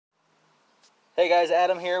Hey guys,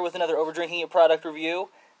 Adam here with another Over Drinking It product review.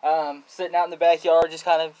 Sitting out in the backyard, just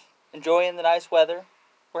kind of enjoying the nice weather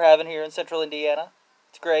we're having here in central Indiana.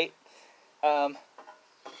 It's great.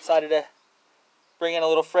 Decided to bring in a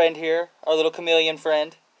little friend here, our little chameleon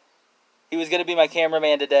friend. He was going to be my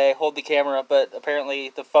cameraman today, hold the camera, but apparently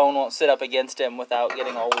the phone won't sit up against him without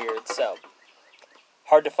getting all weird, so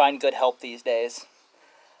hard to find good help these days.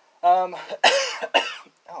 Oh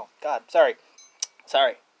God, sorry.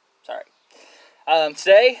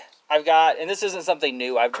 Today, I've got, and this isn't something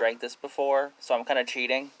new, I've drank this before, so I'm kind of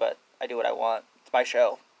cheating, but I do what I want. It's my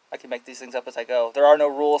show. I can make these things up as I go. There are no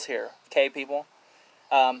rules here, okay, people?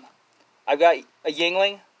 I've got a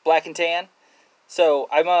Yuengling Black Tan. So,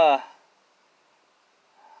 I'm not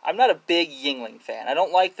a big Yuengling fan. I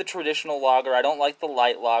don't like the traditional lager. I don't like the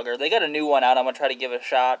light lager. They got a new one out. I'm going to try to give it a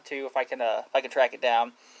shot, too, if I can track it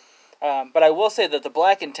down. But I will say that the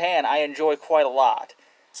Black Tan I enjoy quite a lot.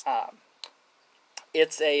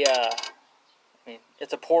 It's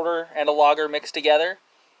a porter and a lager mixed together.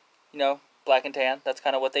 You know, Black and Tan, that's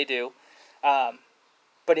kind of what they do.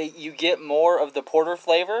 But you get more of the porter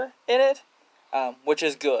flavor in it, which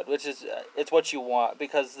is good. It's what you want,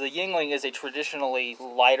 because the Yuengling is a traditionally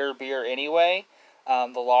lighter beer anyway.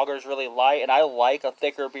 The lager is really light, and I like a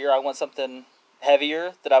thicker beer. I want something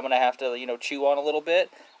heavier that I'm going to have to, chew on a little bit.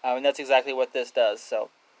 And that's exactly what this does,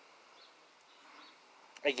 so.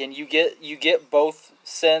 Again, you get both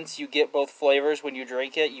scents, you get both flavors when you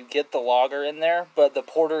drink it. You get the lager in there, but the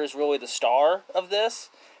porter is really the star of this,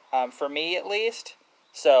 for me at least.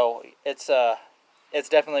 So it's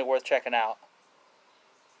definitely worth checking out.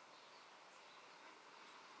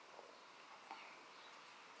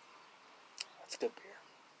 It's good beer.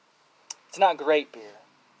 It's not great beer,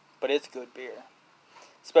 but it's good beer,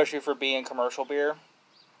 especially for being commercial beer.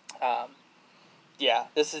 Yeah,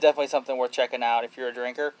 this is definitely something worth checking out if you're a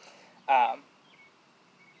drinker. God,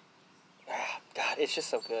 it's just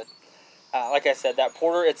so good. Like I said, that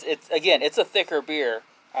porter, it's a thicker beer.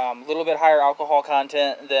 A little bit higher alcohol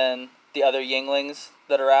content than the other Yuenglings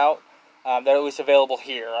that are out. That are at least available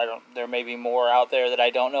here. There may be more out there that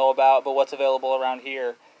I don't know about, but what's available around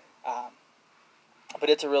here. But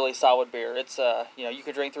it's a really solid beer. It's you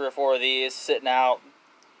can drink 3 or 4 of these sitting out,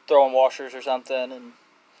 throwing washers or something, and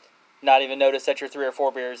not even notice that you're 3 or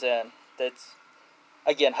 4 beers in. That's,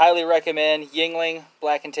 again, highly recommend Yuengling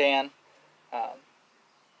Black and Tan.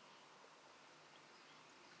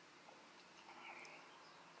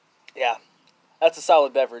 Yeah, that's a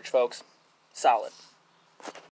solid beverage, folks. Solid.